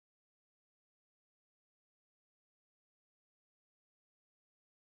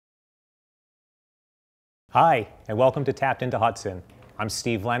Hi, and welcome to Tapped Into Hudson. I'm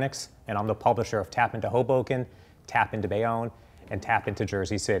Steve Lenox, and I'm the publisher of Tap Into Hoboken, Tap Into Bayonne, and Tap Into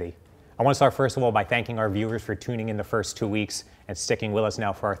Jersey City. I want to start first of all by thanking our viewers for tuning in the first 2 weeks and sticking with us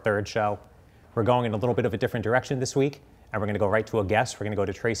now for our third show. We're going in a little bit of a different direction this week, and we're going to go right to a guest. We're going to go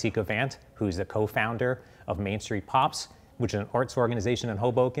to Tracy Gavant, who's the co-founder of Main Street Pops, which is an arts organization in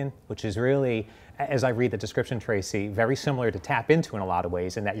Hoboken, which is really, as I read the description, Tracy, very similar to Tap Into in a lot of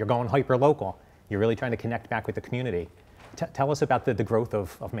ways, in that you're going hyper-local. You're really trying to connect back with the community. Tell us about the growth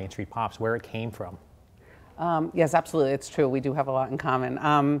of Main Street Pops, where it came from. Yes, absolutely, it's true. We do have a lot in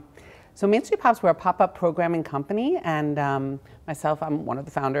common. So Main Street Pops, we're a pop-up programming company, and myself, I'm one of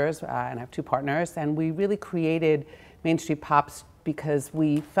the founders, and I have two partners, and we really created Main Street Pops because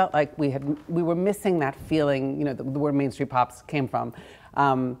we felt like we were missing that feeling, you know, the word Main Street Pops came from,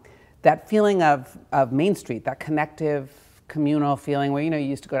 that feeling of Main Street, that connective, communal feeling where, you know, you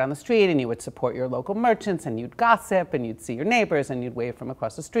used to go down the street and you would support your local merchants and you'd gossip and you'd see your neighbors and you'd wave from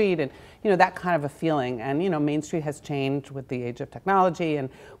across the street, and, you know, that kind of a feeling. And, you know, Main Street has changed with the age of technology, and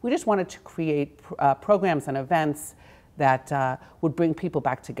we just wanted to create programs and events that would bring people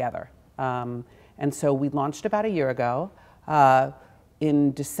back together. And so we launched about a year ago.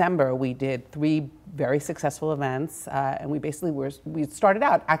 In December, we did 3 very successful events, and we started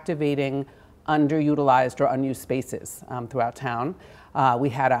out activating underutilized or unused spaces throughout town. We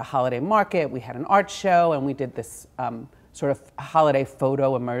had a holiday market, we had an art show, and we did this sort of holiday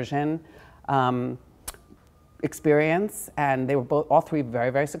photo immersion experience, and they were all 3 very,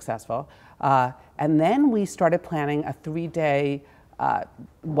 very successful. And then we started planning a 3-day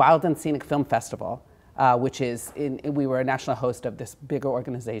wild and scenic film festival, which is, we were a national host of this bigger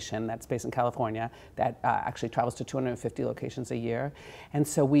organization that's based in California that actually travels to 250 locations a year. And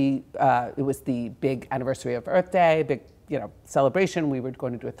so it was the big anniversary of Earth Day, big, you know, celebration. We were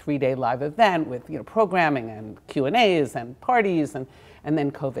going to do a 3-day live event with, you know, programming and Q&As and parties, and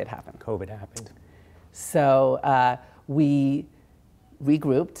then COVID happened. COVID happened. So we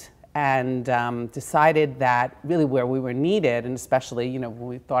regrouped and decided that really where we were needed, and especially, you know, when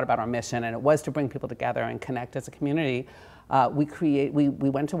we thought about our mission, and it was to bring people together and connect as a community, we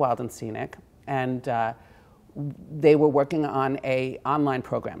went to Wild and Scenic, and they were working on an online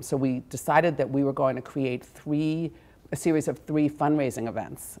program. So we decided that we were going to create a series of 3 fundraising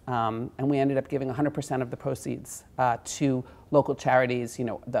events, and we ended up giving 100% of the proceeds to local charities, you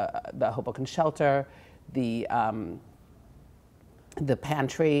know, the Hoboken Shelter, the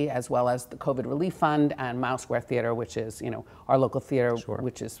Pantry, as well as the COVID Relief Fund, and Mile Square Theater, which is, you know, our local theater, Sure.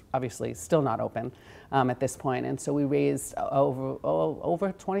 which is obviously still not open at this point. And so we raised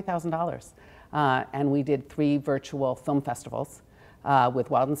over $20,000, and we did 3 virtual film festivals with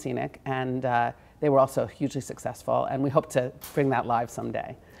Wild and Scenic, and they were also hugely successful, and we hope to bring that live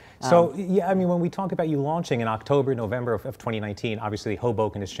someday. So, yeah, I mean, when we talk about you launching in October, November of 2019, obviously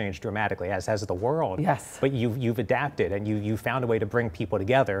Hoboken has changed dramatically, as has the world. Yes. But you've adapted, and you found a way to bring people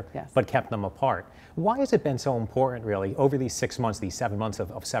together, yes, but kept them apart. Why has it been so important, really, over these 6 months, these 7 months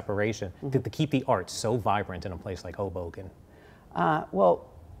of separation, to keep the arts so vibrant in a place like Hoboken?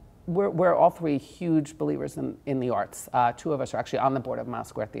 Well, we're all 3 huge believers in the arts. 2 of us are actually on the board of Mile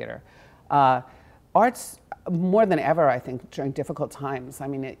Square Theater. Arts, more than ever, I think, during difficult times. I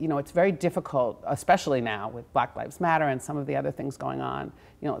mean, you know, it's very difficult, especially now with Black Lives Matter and some of the other things going on.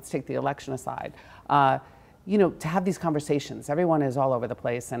 You know, let's take the election aside. You know, to have these conversations. Everyone is all over the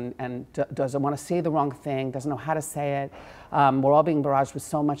place and doesn't want to say the wrong thing, doesn't know how to say it. We're all being barraged with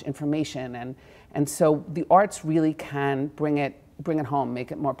so much information, and so the arts really can bring it home,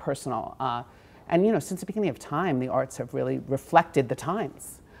 make it more personal. And you know, since the beginning of time, the arts have really reflected the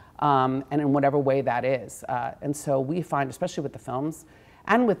times. And in whatever way that is. And so we find, especially with the films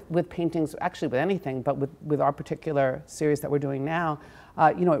and with paintings, actually with anything, but with our particular series that we're doing now,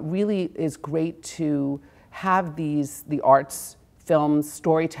 you know, it really is great to have the arts, films,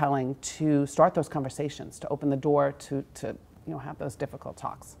 storytelling to start those conversations, to open the door to you know, have those difficult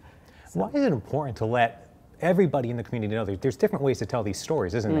talks. So. Why is it important to let everybody in the community know there's different ways to tell these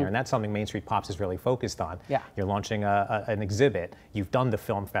stories, isn't there? And that's something Main Street Pops is really focused on. Yeah. You're launching an exhibit. You've done the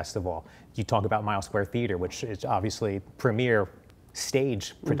film festival. You talk about Mile Square Theater, which is obviously premier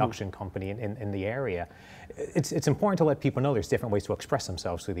stage production company in the area. It's important to let people know there's different ways to express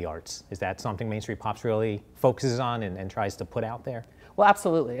themselves through the arts. Is that something Main Street Pops really focuses on and tries to put out there? Well,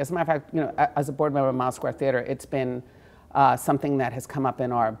 absolutely. As a matter of fact, you know, as a board member of Mile Square Theater, it's been something that has come up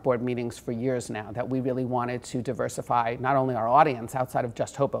in our board meetings for years now, that we really wanted to diversify not only our audience outside of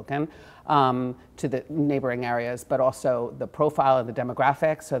just Hoboken to the neighboring areas, but also the profile and the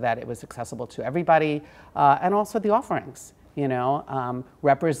demographics so that it was accessible to everybody, and also the offerings, you know,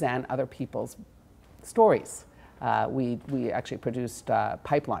 represent other people's stories. We actually produced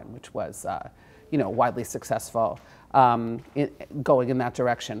Pipeline, which was widely successful going in that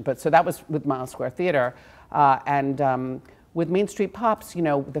direction. But so that was with Miles Square Theater. With Main Street Pops,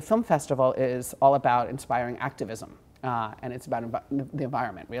 the film festival is all about inspiring activism, and it's about the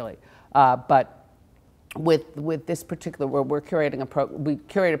environment, really. But with this particular, we're curating we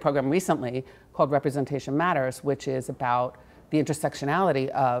curated a program recently called Representation Matters, which is about the intersectionality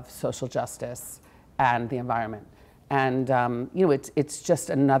of social justice and the environment. And it's just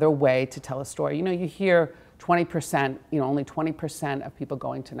another way to tell a story. You hear 20%, only 20% of people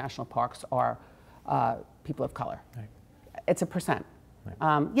going to national parks are people of color. Right. It's a percent.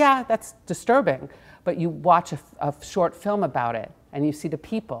 Right. Yeah, that's disturbing, but you watch a short film about it and you see the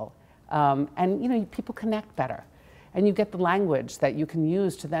people, and people connect better. And you get the language that you can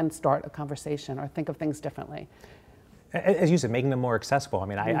use to then start a conversation or think of things differently. As you said, making them more accessible. I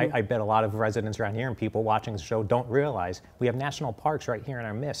mean, I bet a lot of residents around here and people watching the show don't realize we have national parks right here in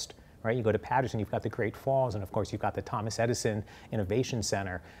our midst, right? You go to Patterson, you've got the Great Falls, and of course you've got the Thomas Edison Innovation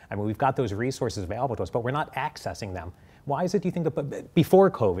Center. I mean, we've got those resources available to us, but we're not accessing them. Why is it, do you think, that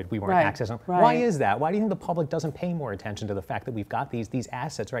before COVID we weren't accessing them? Right. Why is that? Why do you think the public doesn't pay more attention to the fact that we've got these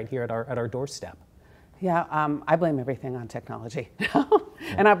assets right here at our doorstep? Yeah, I blame everything on technology.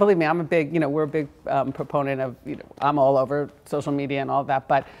 And believe me, I'm a big, we're a big proponent of, I'm all over social media and all that,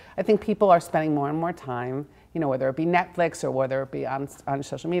 but I think people are spending more and more time, whether it be Netflix or whether it be on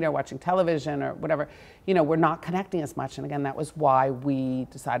social media, or watching television or whatever, we're not connecting as much. And again, that was why we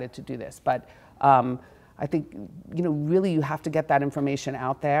decided to do this. But I think, really you have to get that information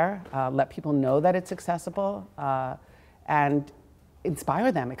out there, let people know that it's accessible, and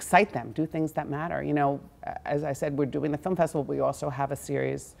inspire them, excite them, do things that matter. As I said, we're doing the film festival, but we also have a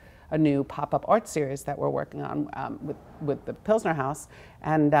new pop-up art series that we're working on with the Pilsner House,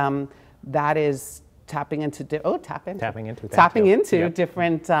 and that is tapping into different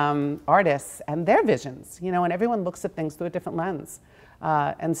artists and their visions. And everyone looks at things through a different lens.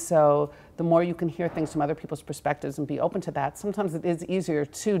 And so the more you can hear things from other people's perspectives and be open to that, sometimes it is easier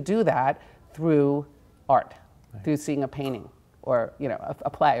to do that through art, right, through seeing a painting or a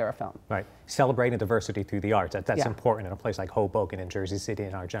play or a film. Right. Celebrating diversity through the arts. That's important in a place like Hoboken and Jersey City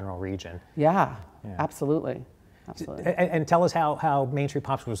in our general region. Yeah. Absolutely. Absolutely. And tell us how Main Street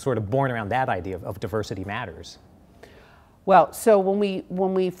Pops was sort of born around that idea of diversity matters. Well, so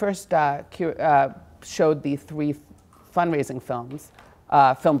when we first showed the 3 fundraising films,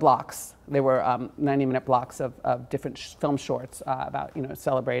 film blocks, they were 90-minute blocks of different film shorts about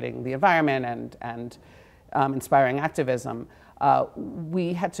celebrating the environment and inspiring activism.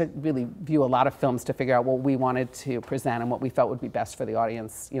 We had to really view a lot of films to figure out what we wanted to present and what we felt would be best for the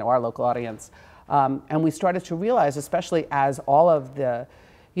audience, our local audience. And we started to realize, especially as all of the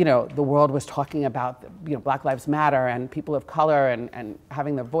world was talking about, Black Lives Matter and people of color and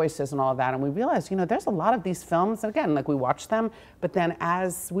having their voices and all of that. And we realized, there's a lot of these films, and again, like we watched them, but then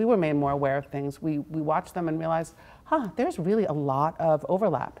as we were made more aware of things, we watched them and realized, there's really a lot of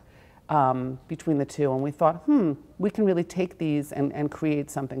overlap between the two. And we thought, we can really take these and create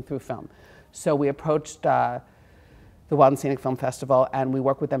something through film. So we approached the Wild and Scenic Film Festival, and we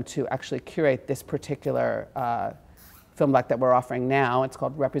worked with them to actually curate this particular film block that we're offering now. It's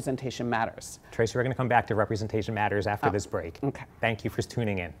called Representation Matters. Tracy, we're going to come back to Representation Matters after this break. Okay. Thank you for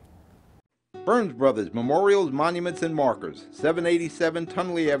tuning in. Burns Brothers Memorials, Monuments, and Markers, 787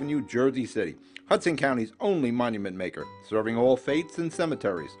 Tunley Avenue, Jersey City. Hudson County's only monument maker, serving all faiths and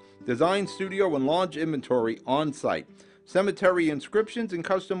cemeteries. Design studio and large inventory on site. Cemetery inscriptions and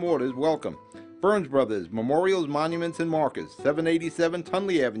custom orders welcome. Burns Brothers Memorials, Monuments, and Markers, 787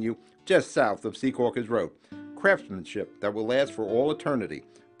 Tunley Avenue, just south of Secaucus Road. Craftsmanship that will last for all eternity.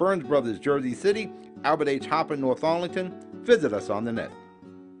 Burns Brothers, Jersey City, Albert H. Hopper, North Arlington. Visit us on the net.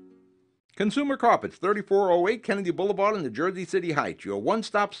 Consumer Carpets, 3408 Kennedy Boulevard in the Jersey City Heights, your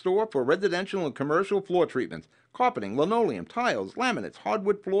one-stop store for residential and commercial floor treatments, carpeting, linoleum, tiles, laminates,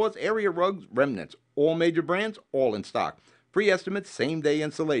 hardwood floors, area rugs, remnants, all major brands, all in stock. Free estimates, same-day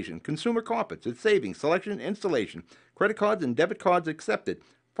installation. Consumer Carpets, it's savings, selection, installation. Credit cards and debit cards accepted.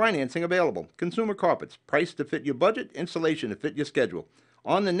 Financing available. Consumer Carpets, price to fit your budget, installation to fit your schedule.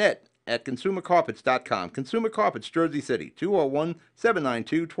 On the net at consumercarpets.com. Consumer Carpets, Jersey City,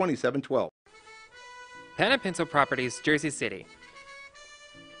 201-792-2712. Panna Pinto Properties, Jersey City.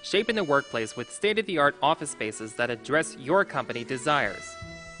 Shaping the workplace with state-of-the-art office spaces that address your company desires.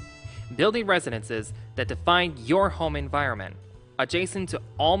 Building residences that define your home environment. Adjacent to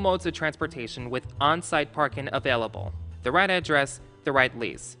all modes of transportation with on-site parking available. The right address, the right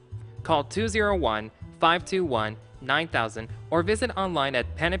lease. Call 201-521-8888 9000 or visit online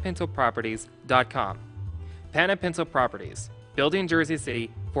at penandpencilproperties.com. Pen and Pencil Properties, building Jersey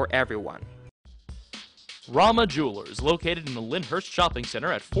City for everyone. Rama Jewelers, located in the Lyndhurst Shopping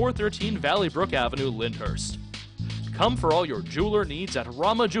Center at 413 Valley Brook Avenue, Lyndhurst. Come for all your jeweler needs at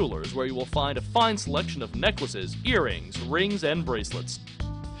Rama Jewelers, where you will find a fine selection of necklaces, earrings, rings, and bracelets.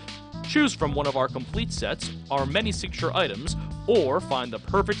 Choose from one of our complete sets, our many signature items, or find the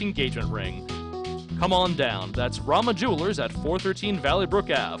perfect engagement ring. Come on down. That's Rama Jewelers at 413 Valley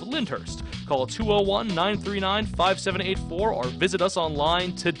Brook Ave, Lyndhurst. Call 201-939-5784 or visit us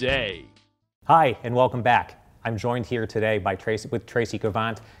online today. Hi, and welcome back. I'm joined here today by Tracy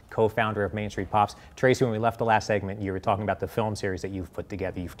Gavant, co-founder of Main Street Pops. Tracy, when we left the last segment, you were talking about the film series that you've put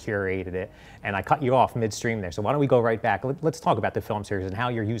together, you've curated it, and I cut you off midstream there. So why don't we go right back? Let's talk about the film series and how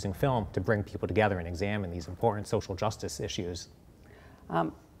you're using film to bring people together and examine these important social justice issues.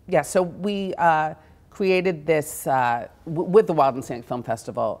 Yeah, so we created this, with the Wild and Scenic Film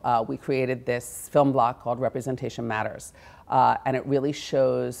Festival, we created this film block called Representation Matters. And it really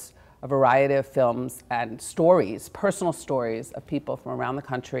shows a variety of films and stories, personal stories of people from around the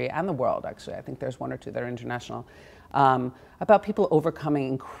country and the world, actually. I think there's one or two that are international, about people overcoming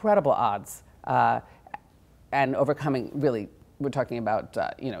incredible odds and overcoming, really, we're talking about,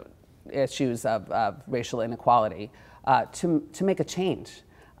 issues of racial inequality to make a change.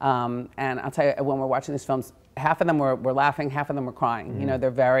 And I'll tell you, when we're watching these films, half of them we're laughing, half of them we're crying. You know,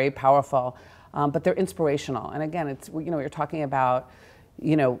 they're very powerful, but they're inspirational. And again, it's, you're talking about,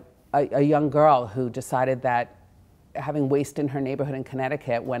 a young girl who decided that having waste in her neighborhood in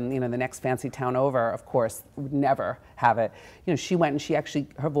Connecticut, when the next fancy town over, of course, would never have it. She went and she actually,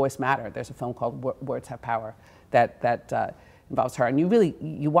 her voice mattered. There's a film called Words Have Power that involves her, and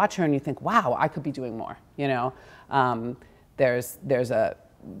you watch her and you think, wow, I could be doing more. There's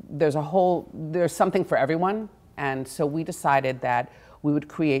something for everyone, and so we decided that we would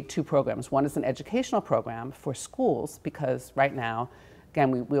create two programs. One is an educational program for schools, because right now, again,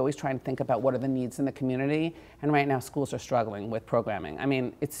 we always try and think about what are the needs in the community, and right now schools are struggling with programming. I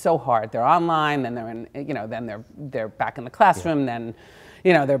mean, it's so hard. They're online, then they're in, then they're back in the classroom, then,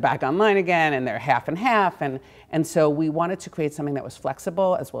 they're back online again, and they're half and half, and so we wanted to create something that was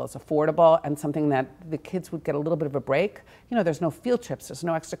flexible as well as affordable, and something that the kids would get a little bit of a break. There's no field trips, there's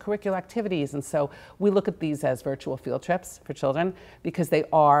no extracurricular activities, and so we look at these as virtual field trips for children, because they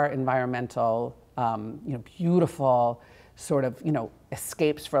are environmental, beautiful, sort of,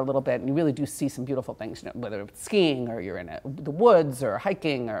 escapes for a little bit, and you really do see some beautiful things, whether it's skiing or you're in the woods or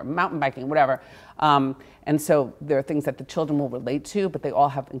hiking or mountain biking, whatever. And so there are things that the children will relate to, but they all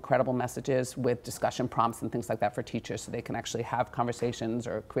have incredible messages with discussion prompts and things like that for teachers, so they can actually have conversations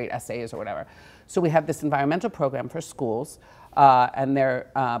or create essays or whatever. So we have this environmental program for schools, and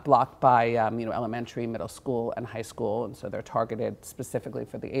they're blocked by elementary, middle school, and high school, and so they're targeted specifically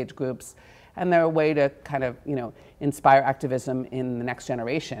for the age groups. And they're a way to kind of, inspire activism in the next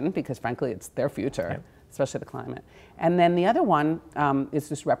generation, because frankly, it's their future, especially the climate. And then the other one is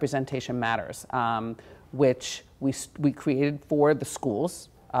this Representation Matters, which we created for the schools,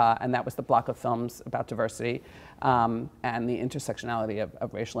 and that was the block of films about diversity and the intersectionality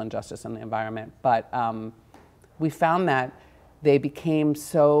of racial injustice in the environment. But we found that they became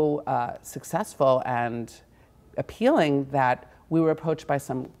so successful and appealing that we were approached by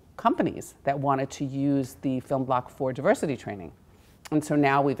some companies that wanted to use the film block for diversity training. And so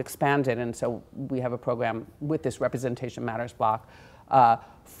now we've expanded, and so we have a program with this Representation Matters block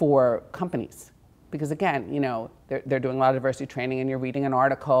for companies. Because again, they're doing a lot of diversity training, and you're reading an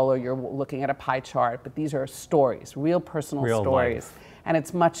article or you're looking at a pie chart, but these are stories, real personal stories. Life. And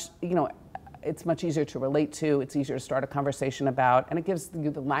it's much, it's much easier to relate to, it's easier to start a conversation about, and it gives you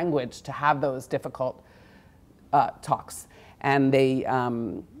the language to have those difficult talks. And they,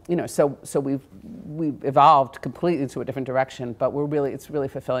 so we've evolved completely to a different direction, but it's really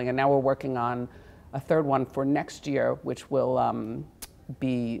fulfilling. And now we're working on a third one for next year, which will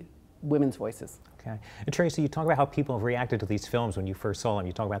be women's voices. Okay. And Tracy, you talk about how people have reacted to these films when you first saw them.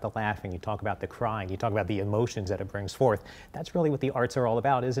 You talk about the laughing, you talk about the crying, you talk about the emotions that it brings forth. That's really what the arts are all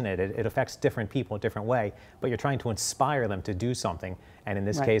about, isn't it? It affects different people a different way, but you're trying to inspire them to do something. And in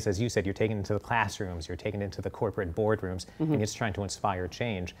this case, as you said, you're taking it into the classrooms, you're taking it into the corporate boardrooms, and you're just trying to inspire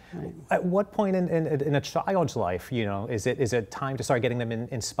change. At what point in a child's life, is it time to start getting them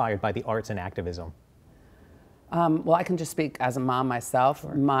inspired by the arts and activism? Well, I can just speak as a mom myself.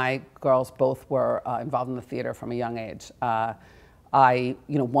 Sure. My girls both were involved in the theater from a young age.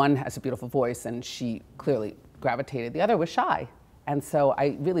 One has a beautiful voice, and she clearly gravitated. The other was shy. And so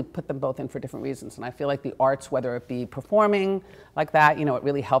I really put them both in for different reasons. And I feel like the arts, whether it be performing like that, it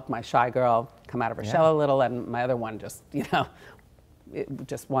really helped my shy girl come out of her shell a little, and my other one just,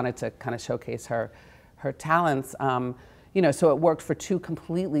 just wanted to kind of showcase her talents. So it worked for two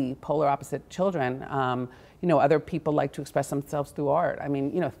completely polar opposite children. Other people like to express themselves through art. I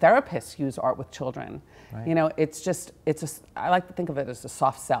mean, therapists use art with children. Right. I like to think of it as a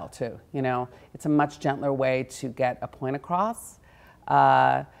soft sell too. It's a much gentler way to get a point across.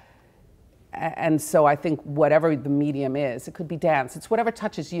 And so I think whatever the medium is, it could be dance, it's whatever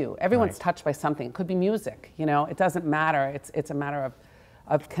touches you. Everyone's touched by something. It could be music, it doesn't matter. It's a matter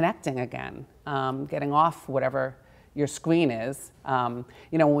of connecting again, getting off whatever your screen is.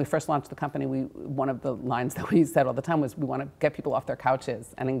 When we first launched the company, one of the lines that we said all the time was we want to get people off their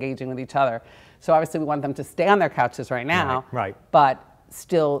couches and engaging with each other. So obviously we want them to stay on their couches right now, but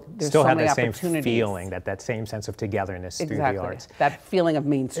still there's so many opportunities. Still have that same feeling, that same sense of togetherness through the arts. That feeling of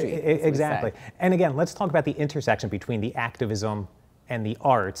Main Street. Exactly. And again, let's talk about the intersection between the activism and the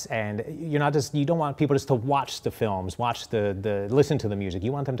arts. And you don't want people just to watch the films, listen to the music.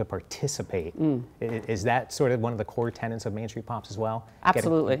 You want them to participate. Is that sort of one of the core tenets of Main Street Pops as well?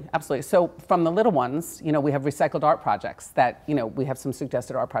 Absolutely, absolutely. So from the little ones, we have recycled art projects that, we have some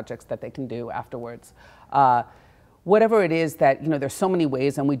suggested art projects that they can do afterwards. Whatever it is that, there's so many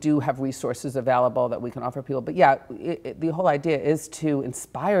ways, and we do have resources available that we can offer people. But yeah, the whole idea is to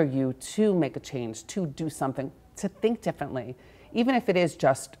inspire you to make a change, to do something, to think differently. Even if it is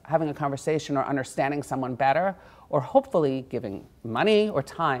just having a conversation or understanding someone better, or hopefully giving money or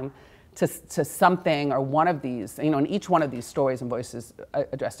time to something or one of these, and each one of these stories and voices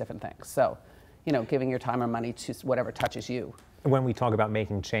address different things. So, giving your time or money to whatever touches you. When we talk about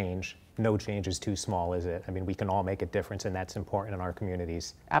making change, no change is too small, is it? I mean, we can all make a difference, and that's important in our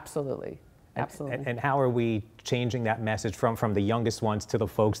communities. Absolutely. Absolutely. And how are we changing that message from the youngest ones to the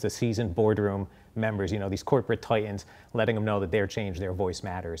folks, the seasoned boardroom members, these corporate titans, letting them know that their change, their voice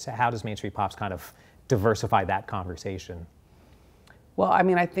matters? How does Main Street Pops kind of diversify that conversation? Well, I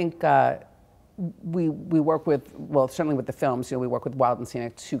mean, I think we work with, certainly with the films, we work with Wild and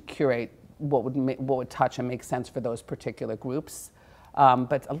Scenic to curate what would touch and make sense for those particular groups.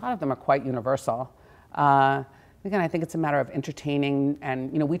 But a lot of them are quite universal. Again, I think it's a matter of entertaining,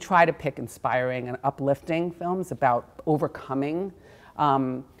 and we try to pick inspiring and uplifting films about overcoming,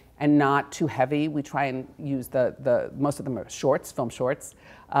 and not too heavy. We try and use most of them are shorts, film shorts,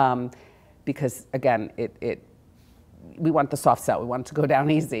 because again, we want the soft sell. We want it to go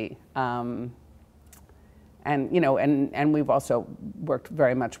down easy. And we've also worked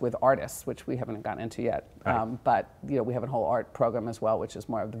very much with artists, which we haven't gotten into yet. Right. But we have a whole art program as well, which is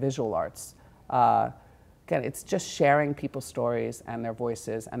more of the visual arts. Again, it's just sharing people's stories and their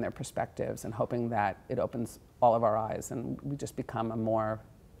voices and their perspectives, and hoping that it opens all of our eyes and we just become a more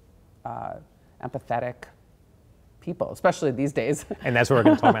empathetic people, especially these days. And that's what we're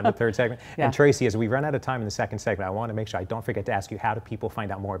going to talk about in the third segment. Yeah. And Tracy, as we run out of time in the second segment, I want to make sure I don't forget to ask you, how do people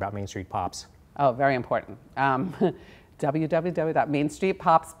find out more about Main Street Pops? Oh, very important.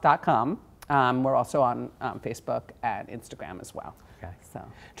 www.mainstreetpops.com. We're also on Facebook and Instagram as well. Okay. So,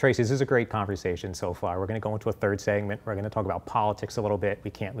 Tracy, this is a great conversation so far. We're going to go into a third segment. We're going to talk about politics a little bit.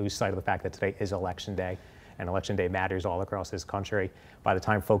 We can't lose sight of the fact that today is Election Day, and Election Day matters all across this country. By the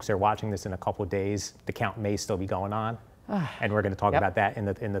time folks are watching this in a couple of days, the count may still be going on, and we're going to talk about that in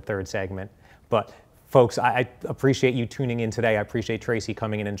the third segment. But folks, I appreciate you tuning in today. I appreciate Tracy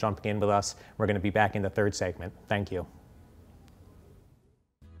coming in and jumping in with us. We're going to be back in the third segment. Thank you.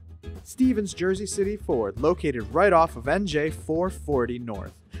 Stevens Jersey City Ford, located right off of NJ 440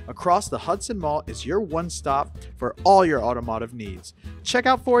 North. Across the Hudson Mall is your one stop for all your automotive needs. Check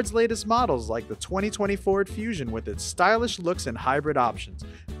out Ford's latest models like the 2020 Ford Fusion with its stylish looks and hybrid options,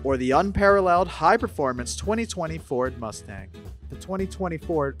 or the unparalleled high-performance 2020 Ford Mustang. The 2020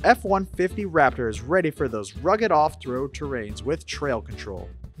 Ford F-150 Raptor is ready for those rugged off-road terrains with trail control.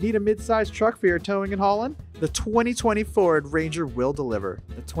 Need a mid-sized truck for your towing and hauling? The 2020 Ford Ranger will deliver.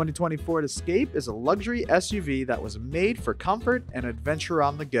 The 2020 Ford Escape is a luxury SUV that was made for comfort and adventure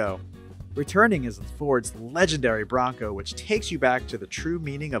on the go. Returning is Ford's legendary Bronco, which takes you back to the true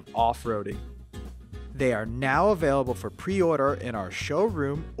meaning of off-roading. They are now available for pre-order in our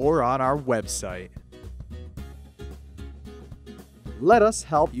showroom or on our website. Let us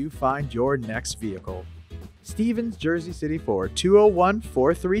help you find your next vehicle. Stevens Jersey City Ford,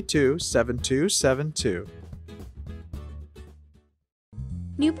 201-432-7272.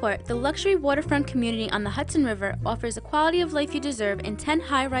 New Newport, the luxury waterfront community on the Hudson River offers a quality of life you deserve in 10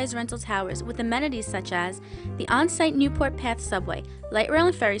 high-rise rental towers with amenities such as the on-site Newport Path subway, light rail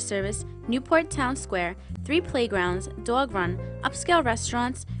and ferry service, Newport Town Square, 3 playgrounds, dog run, upscale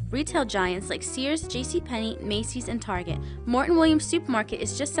restaurants, retail giants like Sears, JCPenney, Macy's, and Target. Morton Williams Supermarket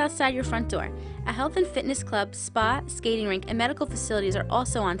is just outside your front door. A health and fitness club, spa, skating rink, and medical facilities are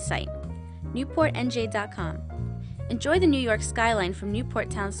also on site. NewportNJ.com. Enjoy the New York skyline from Newport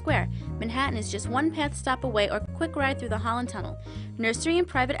Town Square. Manhattan is just one path stop away or quick ride through the Holland Tunnel. Nursery and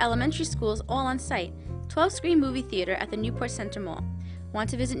private elementary schools all on site. 12-screen movie theater at the Newport Center Mall. Want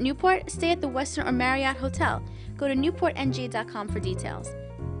to visit Newport? Stay at the Westin or Marriott Hotel. Go to NewportNJ.com for details.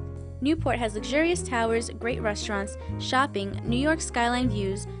 Newport has luxurious towers, great restaurants, shopping, New York skyline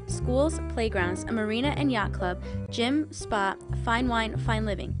views, schools, playgrounds, a marina and yacht club, gym, spa, fine wine, fine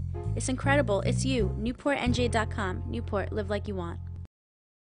living. It's incredible. It's you. NewportNJ.com. Newport, live like you want.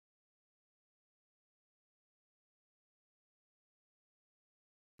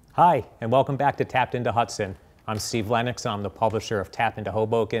 Hi, and welcome back to Tapped Into Hudson. I'm Steve Lenox, and I'm the publisher of Tap Into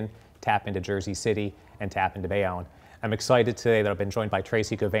Hoboken, Tap Into Jersey City, and Tap Into Bayonne. I'm excited today that I've been joined by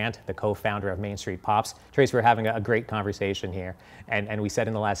Tracy Gavant, the co-founder of Main Street Pops. Tracy, we're having a great conversation here, and we said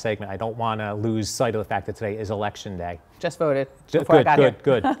in the last segment, I don't want to lose sight of the fact that today is Election Day. Just voted before I got here.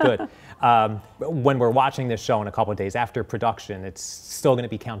 Good. When we're watching this show in a couple of days after production, it's still going to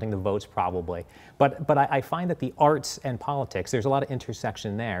be counting the votes probably. But I find that the arts and politics, there's a lot of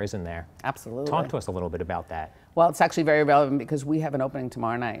intersection there, isn't there? Absolutely. Talk to us a little bit about that. Well, it's actually very relevant because we have an opening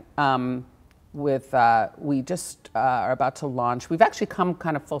tomorrow night. We just are about to launch. We've actually come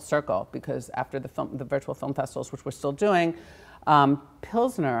kind of full circle because after the virtual film festivals, which we're still doing,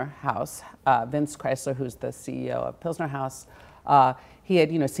 Pilsner House, Vince Chrysler, who's the CEO of Pilsner House, he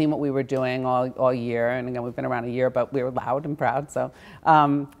had seen what we were doing all year, and again we've been around a year, but we were loud and proud. So,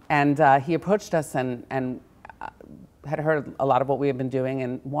 he approached us and had heard a lot of what we had been doing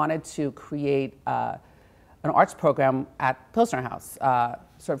and wanted to create an arts program at Pilsner House,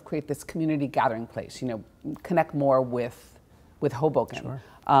 sort of create this community gathering place, connect more with Hoboken.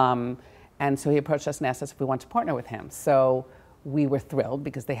 Sure. And so he approached us and asked us if we want to partner with him. So we were thrilled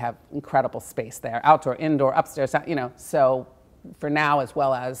because they have incredible space there, outdoor, indoor, upstairs, so for now as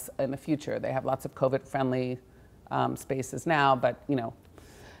well as in the future, they have lots of COVID-friendly spaces now, but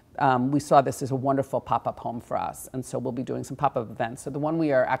we saw this as a wonderful pop-up home for us, and so we'll be doing some pop-up events. So the one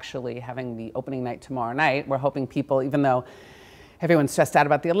we are actually having the opening night tomorrow night, we're hoping people, even though everyone's stressed out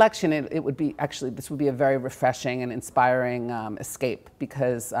about the election, it would be this would be a very refreshing and inspiring escape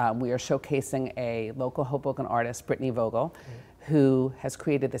because we are showcasing a local Hoboken artist, Brittany Vogel, who has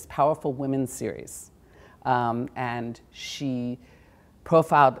created this powerful women's series. And she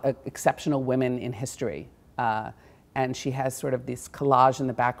profiled exceptional women in history. And she has sort of this collage in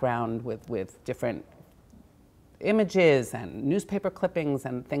the background with different images and newspaper clippings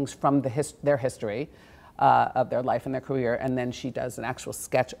and things from their history of their life and their career, and then she does an actual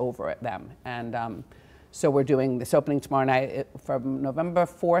sketch over them. And so we're doing this opening tomorrow night from November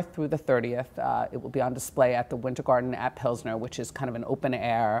 4th through the 30th. It will be on display at the Winter Garden at Pilsner, which is kind of an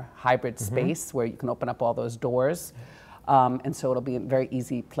open-air hybrid space where you can open up all those doors. And so it'll be a very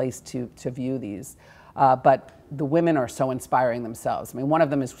easy place to view these. But the women are so inspiring themselves. I mean, one of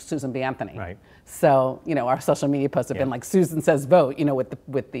them is Susan B. Anthony. Right. So, our social media posts have been like, Susan says vote,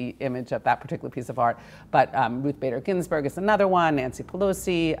 with the image of that particular piece of art. But Ruth Bader Ginsburg is another one, Nancy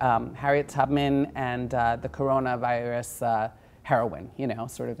Pelosi, Harriet Tubman, and the coronavirus heroine,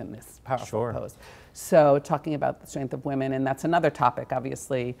 sort of in this powerful pose. So talking about the strength of women, and that's another topic,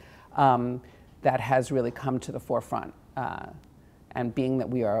 obviously, that has really come to the forefront. And being that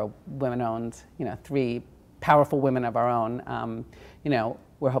we are women-owned, 3 powerful women of our own,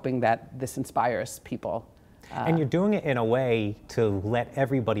 we're hoping that this inspires people. And you're doing it in a way to let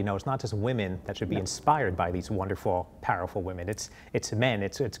everybody know it's not just women that should be inspired by these wonderful, powerful women. It's men,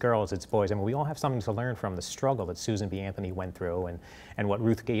 it's girls, it's boys. I mean, we all have something to learn from the struggle that Susan B. Anthony went through and what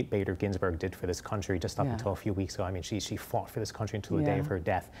Ruth Bader Ginsburg did for this country just up until a few weeks ago. I mean, she fought for this country until the day of her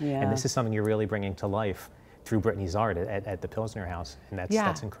death. And this is something you're really bringing to life through Brittany's art at the Pilsner House, and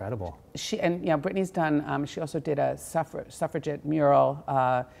that's incredible. Brittany's done. She also did a suffragette mural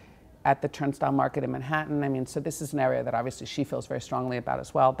at the Turnstile Market in Manhattan. I mean, so this is an area that obviously she feels very strongly about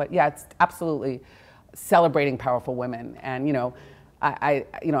as well. But yeah, it's absolutely celebrating powerful women. And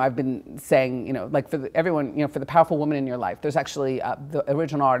I've been saying, like for everyone, for the powerful women in your life, there's actually the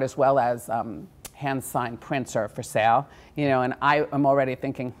original art as well as hand-signed prints are for sale. And I am already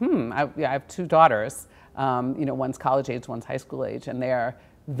thinking, I have 2 daughters. One's college age, one's high school age, and they're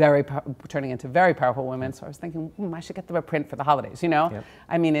turning into very powerful women. So I was thinking, I should get them a print for the holidays, you know? Yep.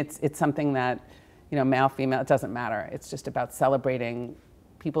 I mean, it's something that, you know, male, female, it doesn't matter. It's just about celebrating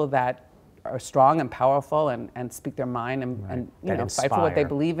people that are strong and powerful and speak their mind and you know, fight for what they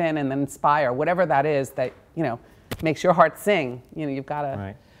believe in and then inspire, whatever that is that, you know, makes your heart sing. You know, you've got to.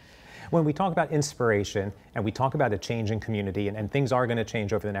 Right. When we talk about inspiration and we talk about a changing community, and things are going to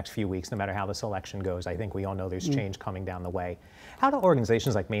change over the next few weeks, no matter how this election goes, I think we all know there's change coming down the way. How do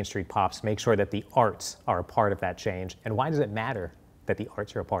organizations like Main Street Pops make sure that the arts are a part of that change? And why does it matter that the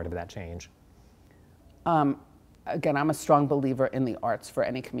arts are a part of that change? Again, I'm a strong believer in the arts for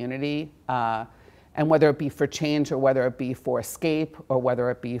any community. And whether it be for change or whether it be for escape or whether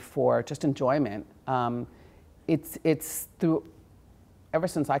it be for just enjoyment, it's through, ever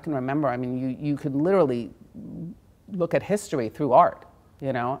since I can remember, I mean, you could literally look at history through art,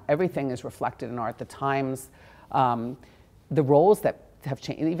 you know? Everything is reflected in art, the times, the roles that have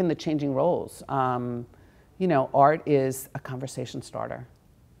changed, even the changing roles. You know, art is a conversation starter,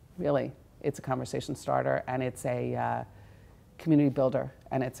 really. It's a conversation starter, and it's a community builder,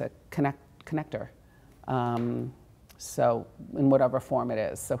 and it's a connector. So in whatever form it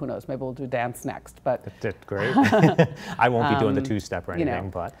is. So who knows, maybe we'll do dance next, but. That's great. I won't be doing the two-step or anything, you know,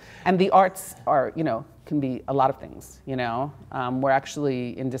 but. And the arts are, you know, can be a lot of things, you know. We're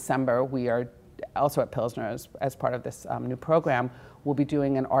actually, in December, we are also at Pilsner as part of this new program, we'll be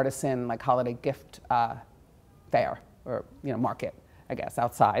doing an artisan, like, holiday gift fair, or, you know, market, I guess,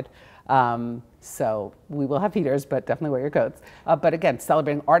 outside. So we will have heaters, but definitely wear your coats. But again,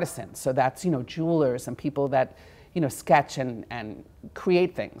 celebrating artisans. So that's, you know, jewelers and people that, you know, sketch and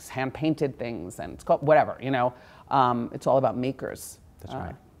create things, hand-painted things, and whatever, you know. It's all about makers. That's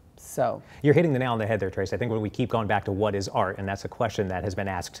right. So you're hitting the nail on the head there, Tracy. I think when we keep going back to what is art, and that's a question that has been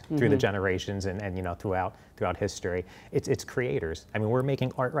asked through the generations and you know, throughout history, it's creators. I mean, we're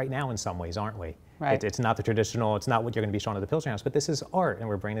making art right now in some ways, aren't we? Right. It's not the traditional, it's not what you're going to be shown at the Pilsner House, but this is art, and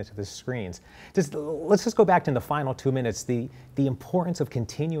we're bringing it to the screens. Let's just go back to in the final 2 minutes, the importance of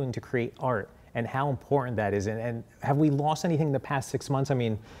continuing to create art and how important that is. And have we lost anything in the past 6 months? I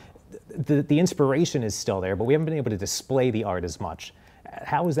mean, the inspiration is still there, but we haven't been able to display the art as much.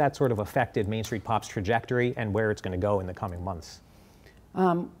 How has that sort of affected Main Street Pop's trajectory and where it's going to go in the coming months?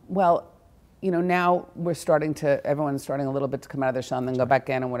 Well, you know, now everyone's starting a little bit to come out of their shell and then go back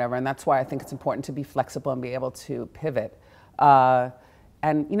in and whatever, and that's why I think it's important to be flexible and be able to pivot.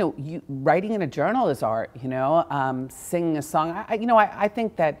 And, you know, writing in a journal is art, you know, singing a song. I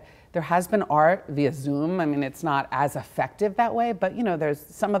think that there has been art via Zoom. I mean, it's not as effective that way, but, you know, there's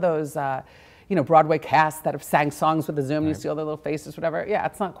some of those, you know, Broadway casts that have sang songs with the Zoom, you see all their little faces, whatever. Yeah,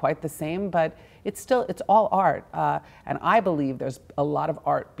 it's not quite the same, but it's all art. And I believe there's a lot of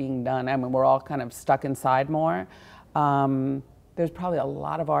art being done. I mean, we're all kind of stuck inside more. There's probably a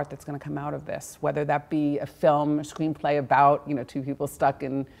lot of art that's going to come out of this, whether that be a film, a screenplay about, you know, two people stuck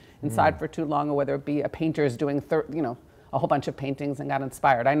inside for too long, or whether it be a painter's doing, you know, a whole bunch of paintings and got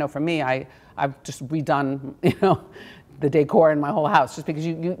inspired. I know for me, I've just redone, you know, the decor in my whole house, just because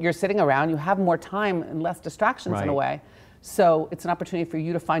you're sitting around, you have more time and less distractions in a way. So it's an opportunity for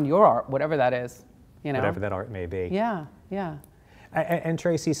you to find your art, whatever that is, you know. Whatever that art may be. Yeah, yeah. And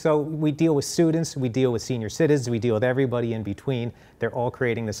Tracy, so we deal with students, we deal with senior citizens, we deal with everybody in between. They're all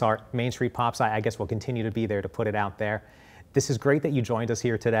creating this art. Main Street Pops, I guess, will continue to be there to put it out there. This is great that you joined us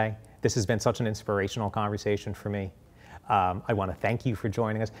here today. This has been such an inspirational conversation for me. I want to thank you for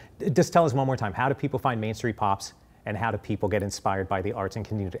joining us. Just tell us one more time, how do people find Main Street Pops, and how do people get inspired by the arts and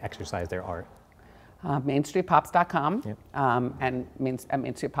continue to exercise their art? MainStreetPops.com, and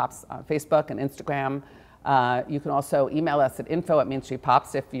Main Street Pops on Facebook and Instagram. You can also email us at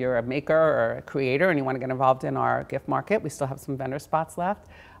info@MainStreetPops if you're a maker or a creator and you want to get involved in our gift market. We still have some vendor spots left.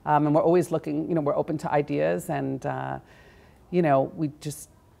 And we're always looking, you know, we're open to ideas, and, you know, we just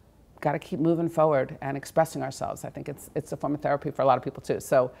got to keep moving forward and expressing ourselves. I think it's a form of therapy for a lot of people too.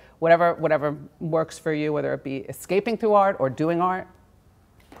 So whatever works for you, whether it be escaping through art or doing art,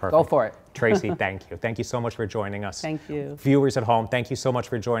 Perfect. Go for it. Tracy, thank you. Thank you so much for joining us. Thank you. Viewers at home, thank you so much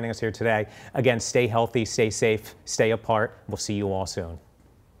for joining us here today. Again, stay healthy, stay safe, stay apart. We'll see you all soon.